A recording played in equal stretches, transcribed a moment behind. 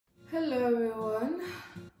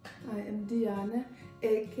Rihanna,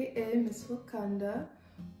 aka Miss Wakanda.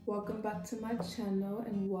 Welcome back to my channel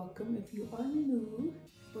and welcome if you are new.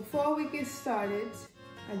 Before we get started,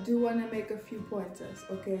 I do want to make a few pointers,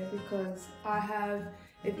 okay? Because I have,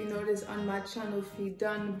 if you notice on my channel feed,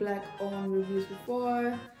 done Black-owned reviews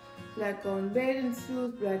before, Black-owned bathing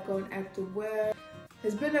suits, Black-owned activewear.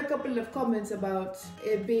 There's been a couple of comments about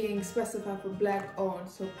it being specified for Black-owned,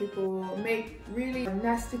 so people make really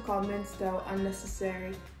nasty comments that are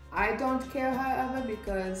unnecessary. I don't care, however,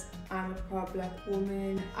 because I'm a proud Black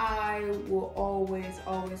woman. I will always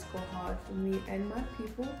go hard for me and my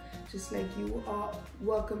people, just like you are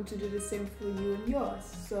welcome to do the same for you and yours.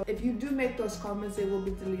 So if you do make those comments, they will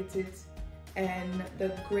be deleted and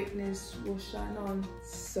the greatness will shine on.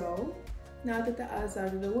 So now that the eyes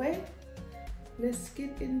out of the way, let's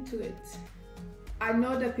get into it. I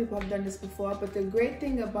know that people have done this before, but the great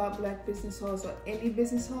thing about Black business hauls or any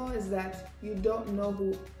business haul is that you don't know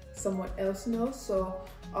who someone else knows. So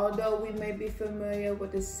although we may be familiar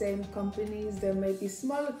with the same companies, there may be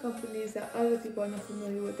smaller companies that other people are not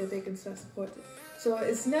familiar with that they can start supporting. So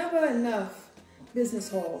it's never enough business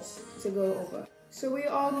hauls to go over. So we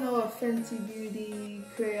all know of Fenty Beauty,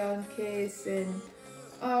 Crayon Case, and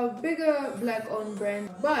bigger Black-owned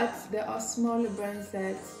brands, but there are smaller brands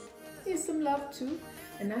that need some love too.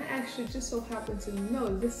 And I actually just so happen to know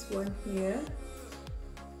this one here,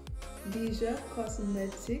 Btw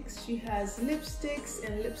Cosmetics. She has lipsticks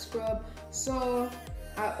and lip scrub. So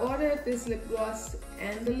I ordered this lip gloss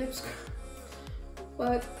and the lip scrub,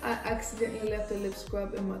 but I accidentally left the lip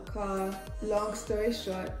scrub in my car. Long story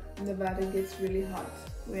short, Nevada gets really hot.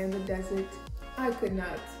 We're in the desert. I could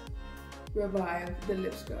not revive the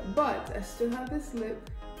lip scrub, but I still have this lip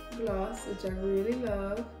gloss, which I really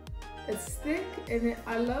love. It's thick, and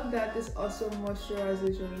I love that this also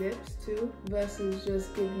moisturizes your lips too, versus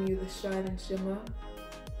just giving you the shine and shimmer.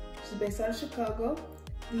 She's based out of Chicago.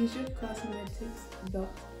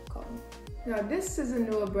 BtwCosmetics.com. Now this is a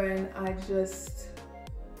newer brand I just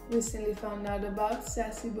recently found out about,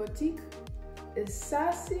 Sassy Boutique. Is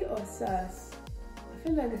Sassy or Sass? I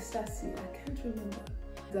feel like it's Sassy, I can't remember.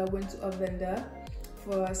 I went to a vendor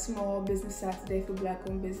for a small business Saturday for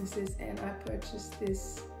Black-owned businesses, and I purchased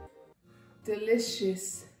this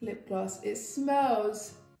delicious lip gloss. It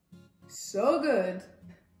smells so good.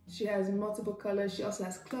 She has multiple colors. She also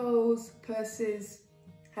has clothes, purses,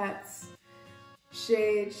 hats,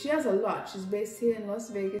 shades. She has a lot. She's based here in Las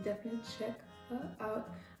Vegas. Definitely check her out.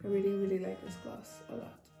 I really like this gloss a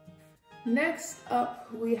lot. Next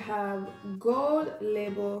up, we have Gold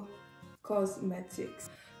Label Cosmetics.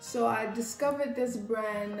 So I discovered this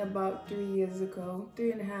brand about 3 years ago,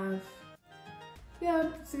 3.5. Yeah,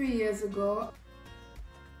 3 years ago.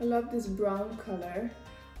 I love this brown color.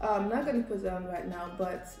 I'm not gonna put it on right now,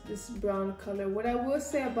 but this brown color. What I will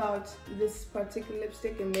say about this particular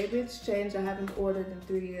lipstick, and maybe it's changed, I haven't ordered in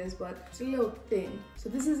 3 years, but it's a little thin. So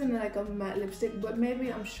this isn't like a matte lipstick, but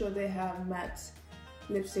maybe I'm sure they have matte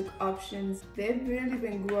lipstick options. They've really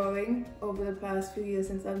been growing over the past few years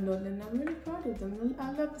since I've known them. I'm really proud of them.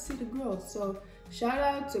 I love to see the growth. So shout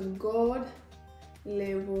out to Gold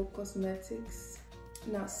Label Cosmetics.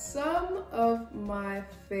 Now, some of my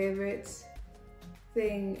favorite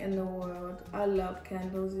thing in the world, I love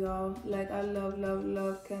candles, y'all. Like, I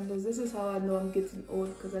love candles. This is how I know I'm getting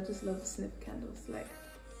old, because I just love to sniff candles. Like,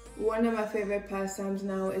 one of my favorite pastimes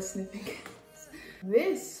now is sniffing candles.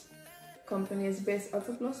 This company is based out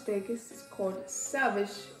of Las Vegas. It's called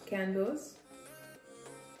Savage Candles.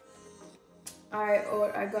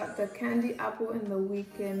 I got the candy apple and the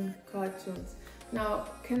weekend cartoons. Now,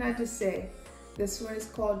 can I just say, this one is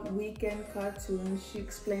called Weekend Cartoons. She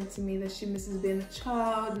explained to me that she misses being a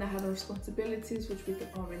child, not having responsibilities, which we can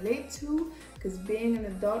all relate to, because being an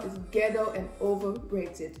adult is ghetto and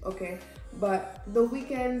overrated, okay? But the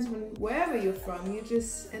weekends, wherever you're from, you're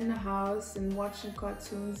just in the house and watching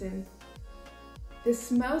cartoons, and this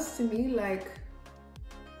smells to me like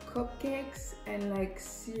cupcakes and like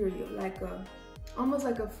cereal, like almost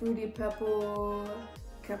like a Fruity Pebble,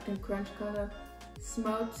 Captain Crunch kind of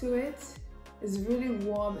smell to it. It's really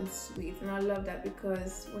warm and sweet, and I love that,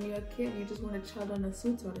 because when you're a kid, you just want to chow down on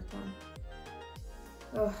sweets all the time.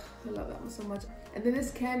 Oh, I love that one so much. And then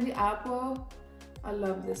this candy apple, I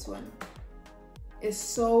love this one. It's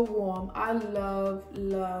so warm. I love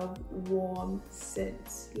warm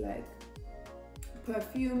scents, like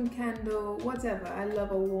perfume, candle, whatever. I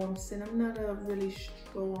love a warm scent. I'm not a really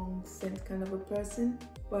strong scent kind of a person,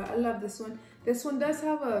 but I love this one. This one does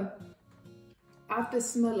have a after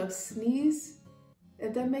smell of sneeze,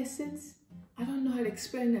 if that makes sense. I don't know how to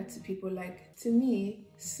explain that to people. Like, to me,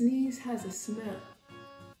 sneeze has a smell.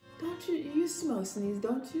 Don't you? You smell sneeze,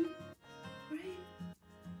 don't you?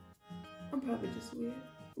 probably just weird.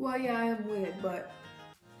 Well, yeah, I am weird, but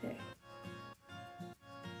hey.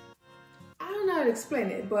 I don't know how to explain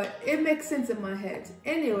it, but it makes sense in my head.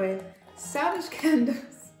 Anyway, ASHUTOSH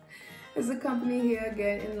Candles is a company here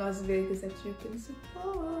again in Las Vegas that you can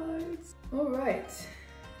support. All right.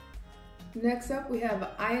 Next up, we have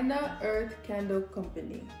Ina Earth Candle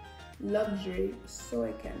Company. Luxury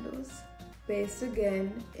soy candles. Based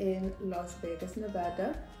again in Las Vegas,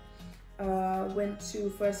 Nevada. Went to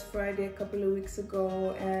First Friday a couple of weeks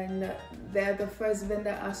ago, and they're the first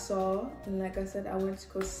vendor I saw, and like I said, I went to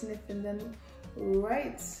go sniffing them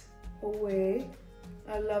right away.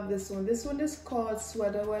 I love this one. This one is called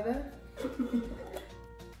Sweater Weather.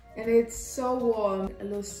 And it's so warm, a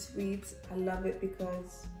little sweet. I love it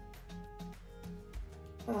because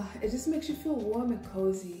it just makes you feel warm and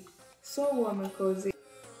cozy. So warm and cozy.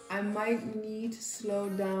 I might need to slow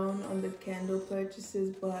down on the candle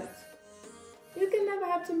purchases, but you can never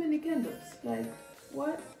have too many candles. Like,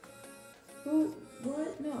 what? Who?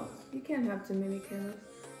 What? No, you can't have too many candles.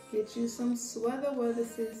 Get you some Sweater Weather,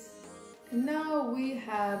 sis. Now we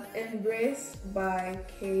have Embrace by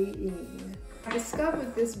Kayleen. I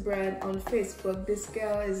discovered this brand on Facebook. This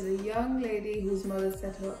girl is a young lady whose mother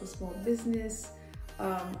set her up a small business.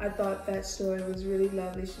 I thought that story was really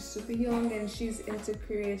lovely. She's super young and she's into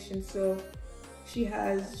creation, so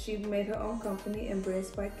she made her own company, Embrace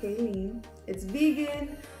by Kayleen. It's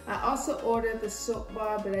vegan. I also ordered the soap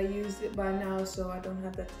bar, but I used it by now, so I don't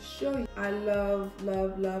have that to show you. I love,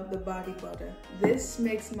 love, love the body butter. This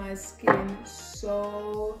makes my skin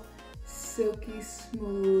so silky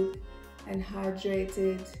smooth and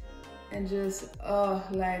hydrated and just,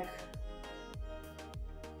 like,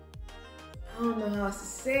 I don't know how to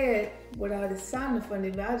say it without it sounding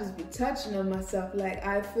funny, but I'll just be touching on myself. Like,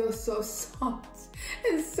 I feel so soft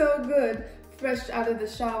and so good. Fresh out of the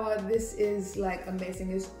shower, this is like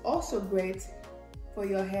amazing. It's also great for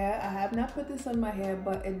your hair. I have not put this on my hair,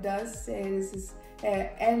 but it does say this is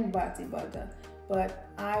hair and body butter. But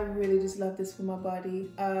I really just love this for my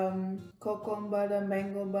body. Cocoa butter,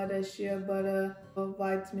 mango butter, shea butter,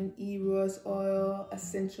 vitamin E, rose oil,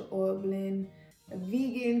 essential oil blend.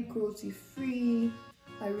 Vegan, cruelty-free.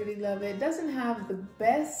 I really love it. It doesn't have the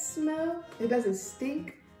best smell. It doesn't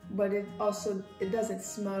stink, but it doesn't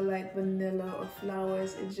smell like vanilla or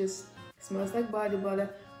flowers. It just smells like body butter.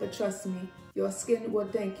 But trust me, your skin will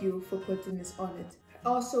thank you for putting this on it. I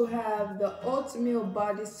also have the oatmeal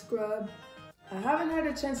body scrub. I haven't had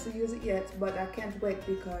a chance to use it yet, but I can't wait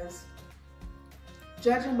because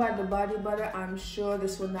judging by the body butter, I'm sure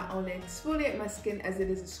this will not only exfoliate my skin as it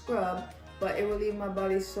is a scrub, but it will leave my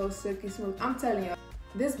body so silky smooth. I'm telling you,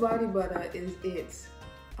 this body butter is it.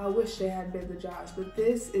 I wish they had bigger jars, but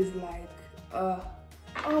this is like, oh,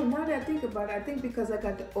 now that I think about it, I think because I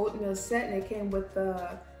got the oatmeal set and it came with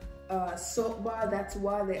the soap bar, that's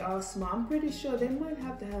why they are small. I'm pretty sure they might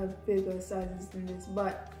have to have bigger sizes than this,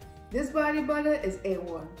 but this body butter is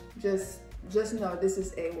A1. Just know this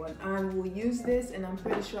is A1. I will use this and I'm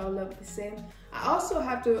pretty sure I'll love it the same. I also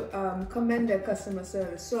have to commend their customer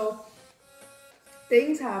service. So,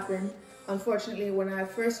 things happen. Unfortunately, when I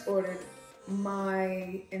first ordered,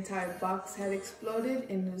 my entire box had exploded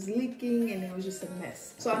and it was leaking and it was just a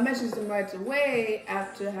mess. So I messaged them right away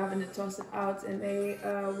after having to toss it out, and they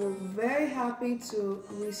were very happy to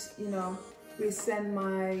resend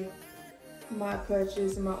my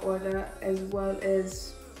purchase, my order, as well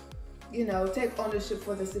as, you know, take ownership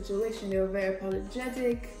for the situation. They were very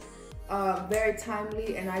apologetic. Very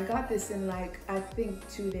timely, and I got this in like, I think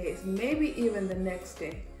 2 days, maybe even the next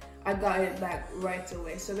day. I got it back right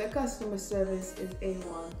away. So the customer service is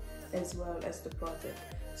A1 as well as the product.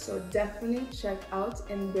 So definitely check out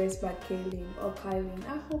Embrace by Kayleen or Kylene.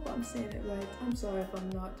 I hope I'm saying it right. I'm sorry if I'm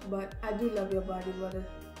not, but I do love your body butter.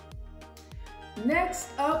 Next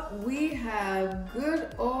up, we have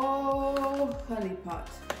good old Honey Pot.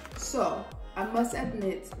 So I must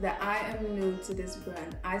admit that I am new to this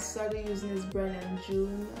brand. I started using this brand in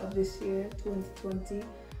June of this year, 2020.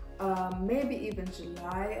 Maybe even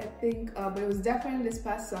July, I think. But it was definitely this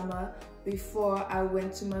past summer before I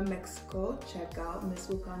went to my Mexico. Check out Miss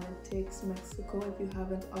Wakanda Takes Mexico if you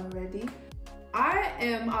haven't already. I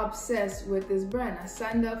am obsessed with this brand. I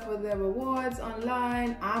signed up for their rewards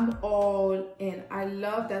online. I'm all in. I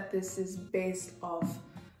love that this is based off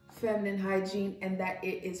feminine hygiene and that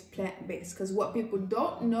it is plant-based, because what people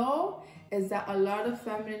don't know is that a lot of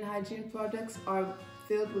feminine hygiene products are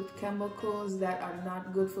filled with chemicals that are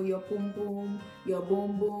not good for your boom boom, your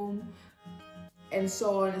boom boom, and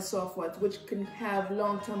so on and so forth, which can have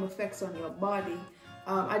long-term effects on your body.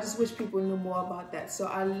 I just wish people knew more about that. So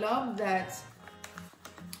I love that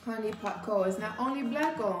Honey Pot Co. is not only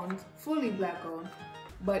black owned, fully black owned,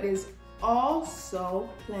 but is also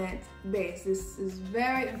plant-based. This is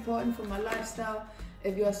very important for my lifestyle.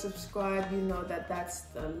 If you're subscribed, you know that that's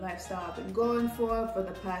the lifestyle I've been going for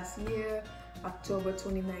the past year. October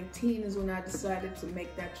 2019 is when I decided to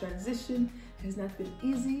make that transition. It has not been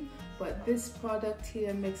easy, but this product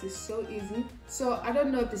here makes it so easy. So I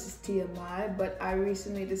don't know if this is TMI, but I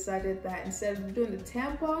recently decided that instead of doing the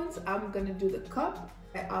tampons, I'm gonna do the cup.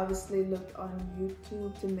 I obviously looked on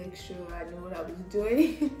YouTube to make sure I knew what I was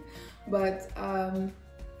doing, but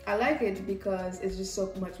I like it because it's just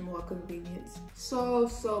so much more convenient. So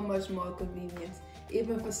much more convenient.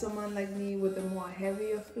 Even for someone like me with a more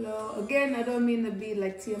heavier flow. Again, I don't mean to be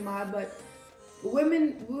like TMI, but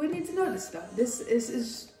women, we need to know this stuff. This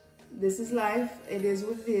is life. It is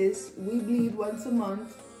what it is. We bleed once a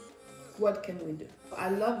month. What can we do? I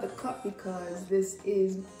love the cup because this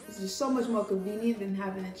is just so much more convenient than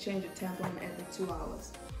having to change a tampon every 2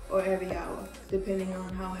 hours or every hour, depending on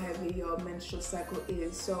how heavy your menstrual cycle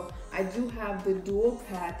is. So I do have the dual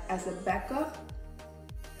pack as a backup,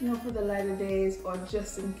 you know, for the lighter days or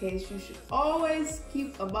just in case. You should always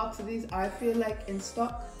keep a box of these, I feel like, in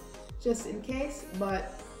stock just in case,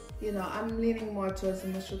 but you know, I'm leaning more towards the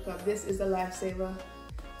menstrual cup. This is a lifesaver.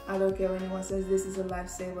 I don't care when anyone says this is a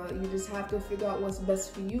lifesaver. You just have to figure out what's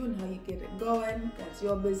best for you and how you get it going. That's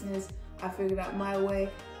your business. I figured out my way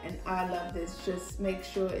and I love this. Just make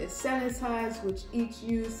sure it's sanitized with each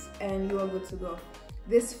use and you're good to go.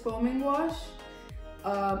 This foaming wash,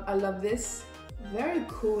 I love this. Very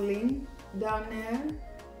cooling down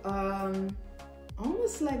there.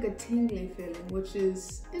 Almost like a tingly feeling, which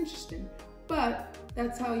is interesting. But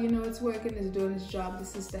that's how you know it's working, it's doing its job.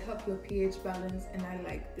 This is to help your pH balance and I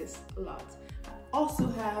like this a lot. I also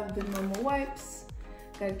have the normal wipes.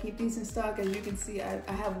 Gotta keep these in stock. As you can see, I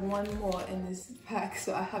have one more in this pack,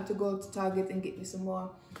 so I have to go to Target and get me some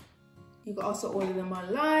more. You can also order them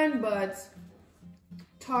online, but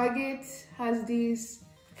Target has these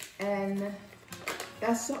and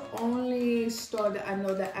that's the only store that I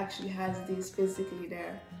know that actually has these physically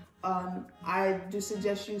there. I do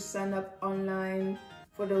suggest you sign up online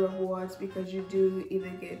for the rewards because you do either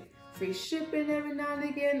get free shipping every now and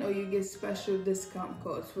again or you get special discount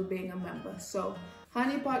codes for being a member. So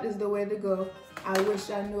Honey Pot is the way to go. I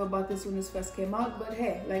wish I knew about this when this first came out, but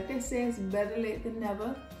hey, like they say, it's better late than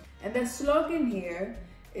never. And the slogan here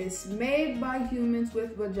is made by humans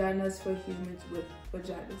with vaginas for humans with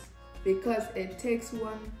vaginas, because it takes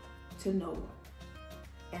one to know one.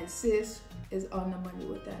 And sis is on the money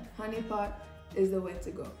with that. Honey Pot is the way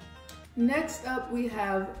to go. Next up, we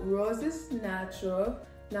have Roses Natural.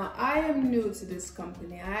 Now, I am new to this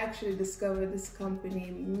company. I actually discovered this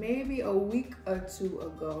company maybe a week or two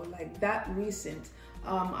ago, like that recent.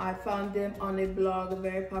 I found them on a blog, a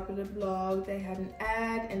very popular blog. They had an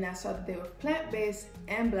ad and I saw that they were plant-based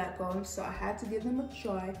and black owned, so I had to give them a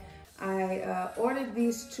try. I ordered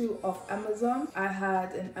these two off Amazon. I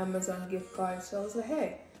had an Amazon gift card, so I was like,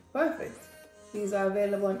 hey, perfect. These are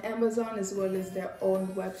available on Amazon as well as their own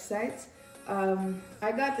website.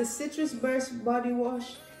 I got the Citrus Burst body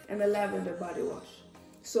wash and the lavender body wash.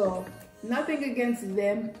 So nothing against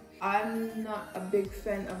them. I'm not a big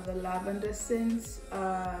fan of the lavender scents.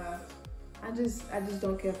 I just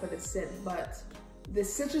don't care for the scent, but the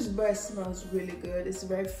Citrus Burst smells really good. It's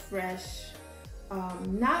very fresh.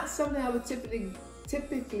 Not something I would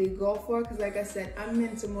typically go for, because like I said, I'm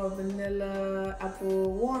into more vanilla,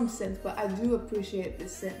 apple, warm scents, but I do appreciate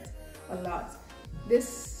this scent a lot. This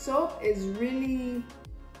soap is really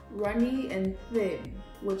runny and thin,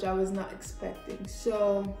 which I was not expecting.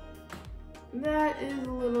 So that is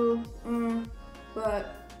a little,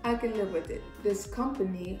 but I can live with it. This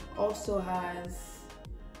company also has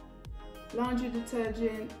laundry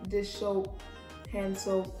detergent, dish soap, hand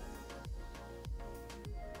soap,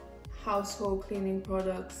 household cleaning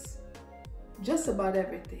products, just about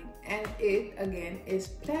everything. And it, again, is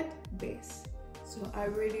plant-based. So I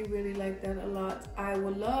really like that a lot. I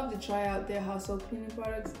would love to try out their household cleaning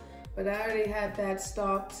products, but I already had that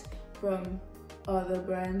stocked from other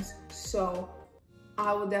brands. So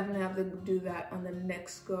I will definitely have to do that on the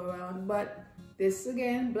next go around. But this,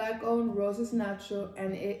 again, black owned, Roses Natural,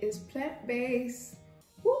 and it is plant-based.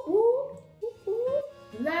 Woo woo, woo woo.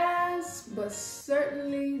 Last but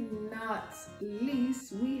certainly not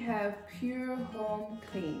least, we have Pure Home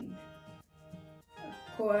Clean.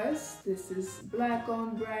 Of course, this is black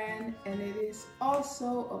owned brand and it is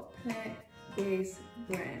also a plant-based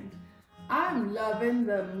brand. I'm loving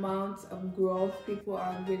the amount of growth people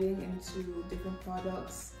are getting into different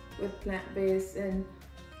products with plant-based, and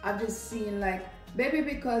I've just seen like Maybe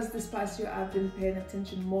because this past year I've been paying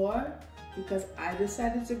attention more, because I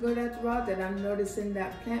decided to go that route, that I'm noticing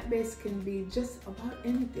that plant-based can be just about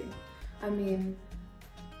anything. I mean,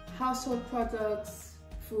 household products,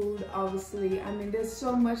 food, obviously. I mean, there's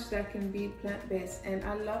so much that can be plant-based, and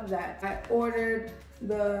I love that. I ordered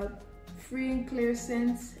the free and clear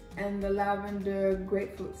scents and the lavender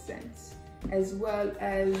grapefruit scents, as well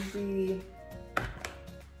as the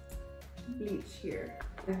bleach here.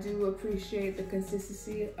 I do appreciate the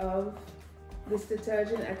consistency of this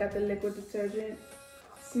detergent. I got the liquid detergent.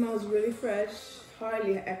 Smells really fresh.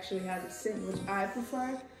 Hardly actually has a scent, which I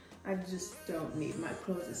prefer. I just don't need my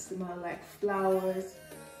clothes to smell like flowers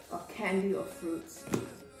or candy or fruits.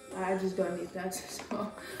 I just don't need that.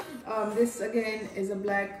 So this again is a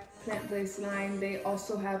black plant-based line. They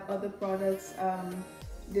also have other products,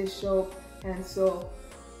 dish soap, and so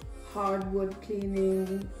hardwood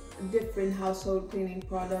cleaning, different household cleaning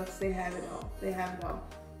products. They have it all. They have it all.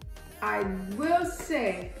 I will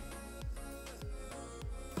say,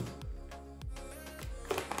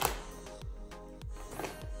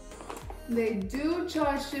 they do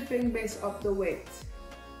charge shipping based off the weight.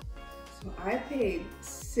 So I paid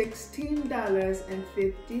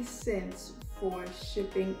 $16.50 for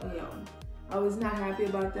shipping alone. I was not happy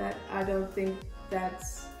about that. I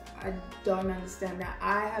don't understand that.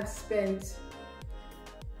 I have spent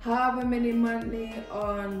however many money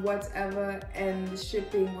on whatever, and the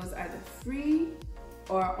shipping was either free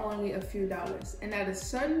or only a few dollars. And at a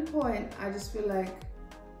certain point, I just feel like,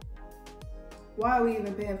 why are we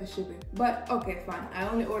even paying for shipping? But okay, fine. I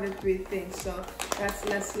only ordered 3 things, so that's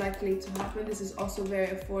less likely to happen. This is also very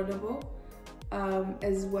affordable,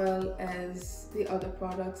 as well as the other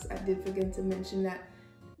products. I did forget to mention that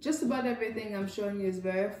just about everything I'm showing you is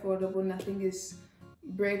very affordable. Nothing is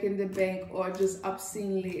breaking the bank or just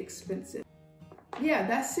obscenely expensive. Yeah,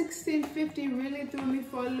 that $16.50 really threw me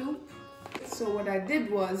for a loop. So what I did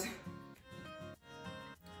was,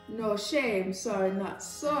 no shame, sorry, not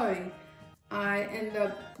sorry, I ended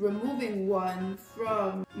up removing one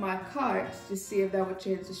from my cart to see if that would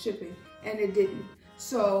change the shipping, and it didn't.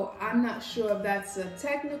 So I'm not sure if that's a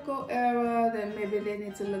technical error that maybe they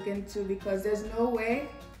need to look into, because there's no way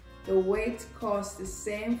the weight costs the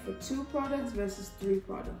same for 2 products versus 3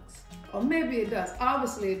 products. Or maybe it does.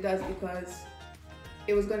 Obviously it does, because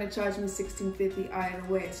it was going to charge me $16.50 either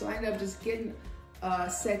way. So I ended up just getting a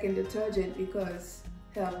second detergent, because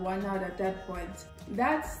hell, why not at that point?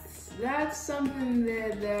 That's something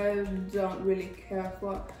that I don't really care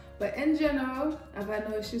for. But in general, I've had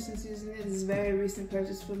no issues since using it. This is a very recent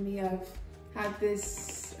purchase for me. I've had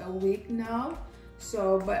this a week now.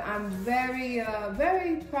 So, but I'm very,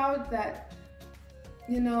 very proud that,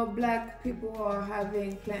 you know, Black people are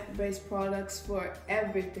having plant-based products for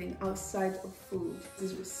everything outside of food.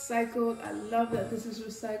 This is recycled. I love that this is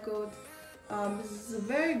recycled. This is a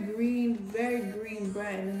very green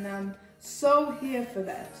brand, and I'm so here for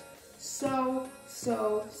that. So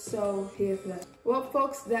here for that. Well,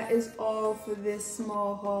 folks, that is all for this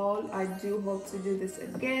small haul. I do hope to do this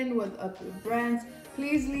again with other brands.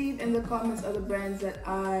 Please leave in the comments other brands that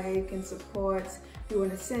I can support. If you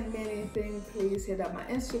want to send me anything, please hit up my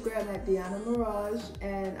Instagram at Diana Mirage,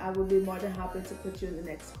 and I will be more than happy to put you in the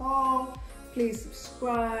next haul. Please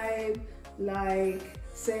subscribe, like,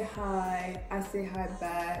 say hi. I say hi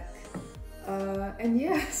back. And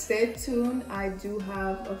yeah, stay tuned. I do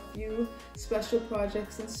have a few special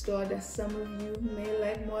projects in store that some of you may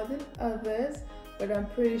like more than others, but I'm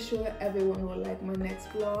pretty sure everyone will like my next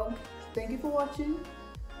vlog. Thank you for watching,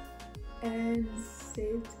 and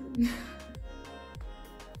stay tuned.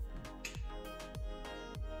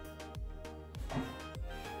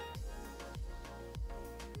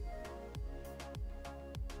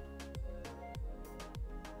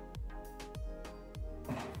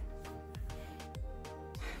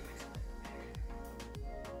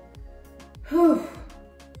 Whew.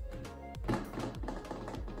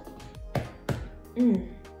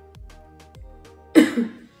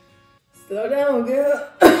 Slow down, girl.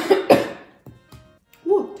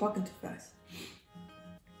 Woo, talking too fast.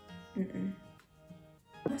 Am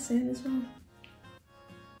I saying this wrong?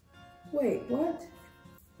 Wait, what?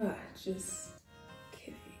 Just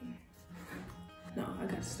kidding. No, I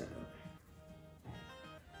gotta start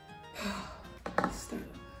over. Start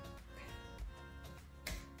over.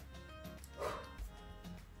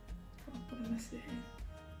 What am I saying?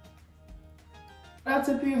 Shout out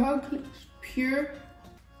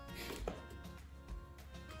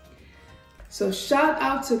to shout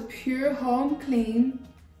out to Pure Home Clean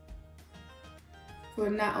for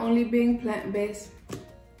not only being plant-based,